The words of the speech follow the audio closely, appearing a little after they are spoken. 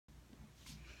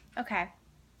Okay.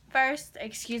 First,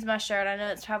 excuse my shirt. I know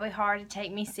it's probably hard to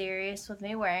take me serious with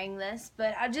me wearing this,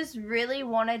 but I just really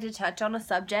wanted to touch on a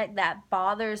subject that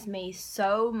bothers me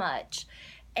so much.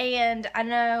 And I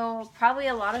know probably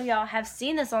a lot of y'all have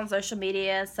seen this on social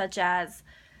media, such as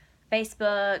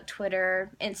Facebook,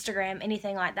 Twitter, Instagram,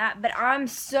 anything like that. But I'm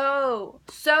so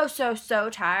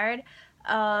tired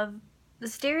of the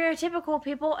stereotypical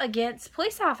people against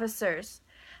police officers.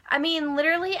 I mean,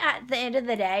 literally at the end of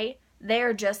the day, they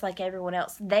are just like everyone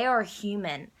else. They are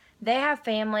human. They have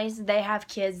families, they have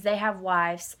kids, they have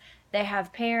wives, they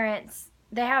have parents,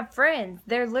 they have friends.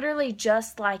 They're literally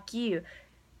just like you.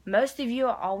 Most of you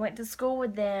all went to school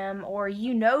with them, or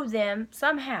you know them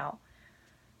somehow.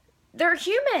 They're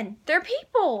human. They're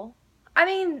people. I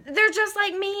mean, they're just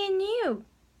like me and you.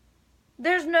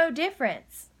 There's no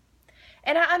difference.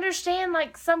 And I understand,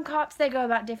 like, some cops, they go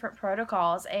about different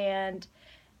protocols, and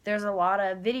there's a lot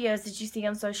of videos that you see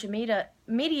on social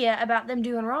media about them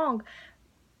doing wrong.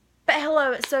 But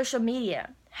hello, it's social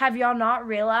media. Have y'all not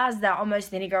realized that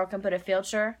almost any girl can put a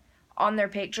filter on their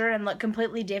picture and look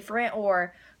completely different,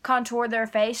 or contour their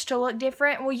face to look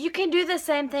different? Well, you can do the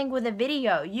same thing with a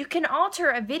video. You can alter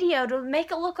a video to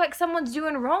make it look like someone's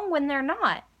doing wrong when they're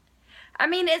not. I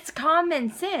mean, it's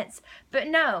common sense. But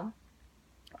no,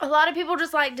 a lot of people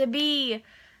just like to be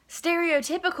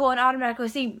stereotypical and automatically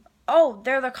see, oh,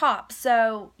 they're the cops,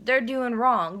 so they're doing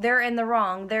wrong. They're in the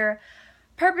wrong. They're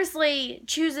purposely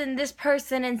choosing this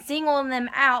person and singling them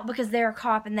out because they're a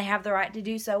cop and they have the right to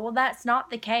do so. Well, that's not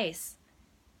the case.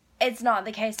 It's not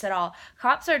the case at all.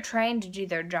 Cops are trained to do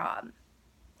their job.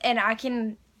 And I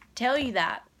can tell you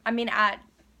that. I mean, I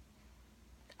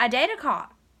date a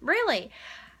cop. Really.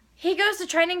 He goes to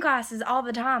training classes all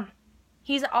the time.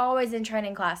 He's always in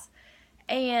training class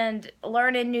and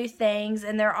learning new things,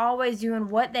 and they're always doing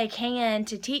what they can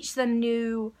to teach them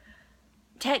new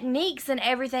techniques and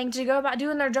everything to go about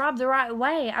doing their job the right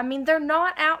way. I mean, they're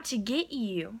not out to get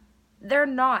you. They're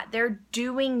not. They're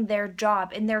doing their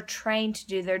job, and they're trained to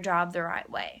do their job the right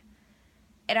way.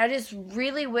 And I just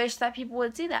really wish that people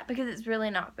would see that, because it's really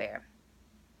not fair.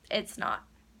 It's not.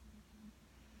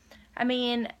 I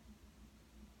mean,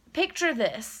 picture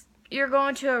this. You're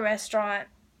going to a restaurant,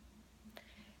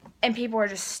 and people are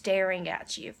just staring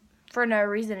at you for no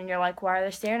reason, and you're like, why are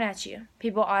they staring at you?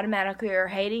 People automatically are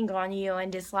hating on you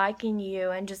and disliking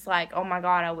you and just like, oh my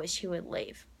God, I wish he would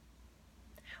leave.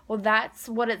 Well, that's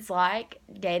what it's like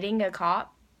dating a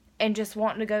cop and just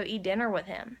wanting to go eat dinner with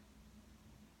him.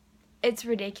 It's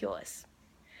ridiculous.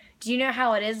 Do you know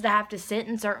how it is to have to sit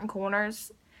in certain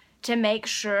corners to make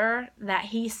sure that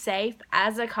he's safe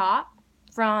as a cop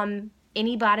from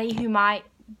anybody who might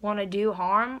want to do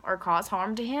harm or cause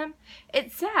harm to him?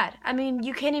 It's sad. I mean,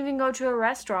 you can't even go to a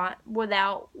restaurant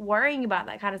without worrying about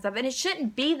that kind of stuff. And it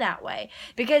shouldn't be that way,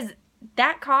 because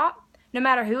that cop, no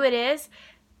matter who it is,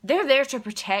 they're there to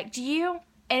protect you,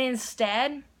 and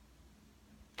instead,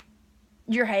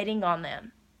 you're hating on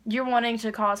them. You're wanting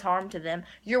to cause harm to them.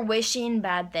 You're wishing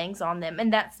bad things on them,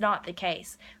 and that's not the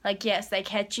case. Like, yes, they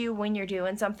catch you when you're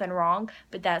doing something wrong,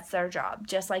 but that's their job,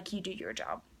 just like you do your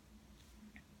job.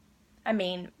 I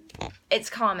mean,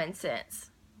 it's common sense.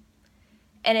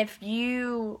 And if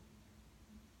you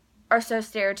are so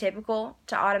stereotypical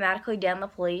to automatically down the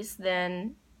police,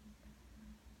 then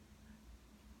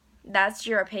that's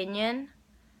your opinion.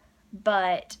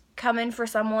 But coming for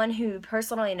someone who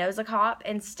personally knows a cop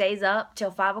and stays up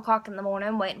till 5 o'clock in the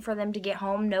morning waiting for them to get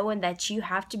home, knowing that you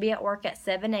have to be at work at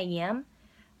 7 a.m.,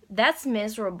 that's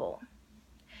miserable.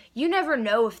 You never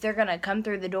know if they're going to come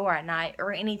through the door at night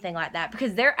or anything like that,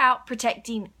 because they're out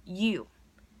protecting you.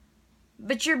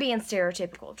 But you're being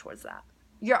stereotypical towards that.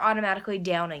 You're automatically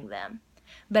downing them.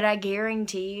 But I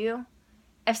guarantee you,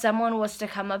 if someone was to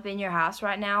come up in your house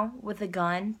right now with a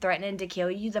gun threatening to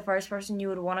kill you, the first person you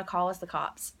would want to call is the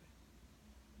cops.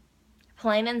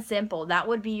 Plain and simple. That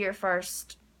would be your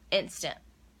first instant.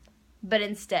 But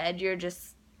instead, you're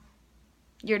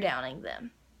downing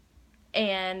them.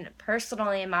 And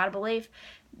personally, in my belief,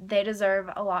 they deserve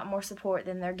a lot more support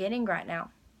than they're getting right now.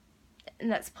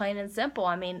 And that's plain and simple.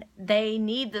 I mean, they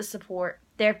need the support.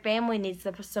 Their family needs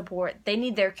the support. They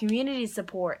need their community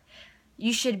support.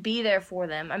 You should be there for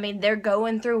them. I mean, they're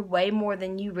going through way more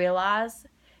than you realize.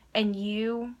 And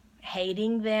you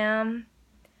hating them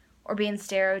or being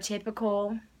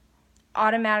stereotypical,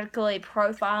 automatically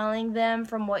profiling them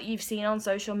from what you've seen on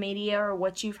social media or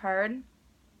what you've heard,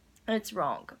 it's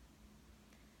wrong.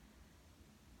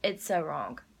 It's so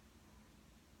wrong.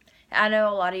 I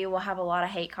know a lot of you will have a lot of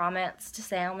hate comments to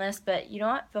say on this, but you know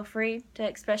what? Feel free to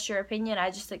express your opinion. I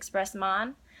just expressed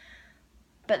mine.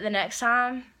 But the next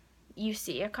time you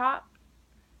see a cop,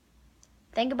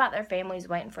 Think about their families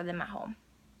waiting for them at home.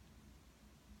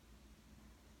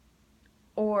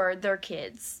 Or their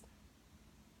kids.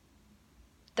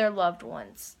 Their loved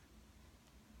ones.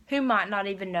 Who might not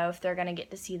even know if they're going to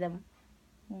get to see them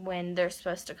when they're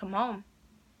supposed to come home.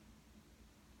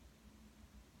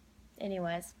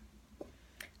 Anyways,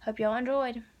 hope y'all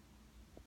enjoyed.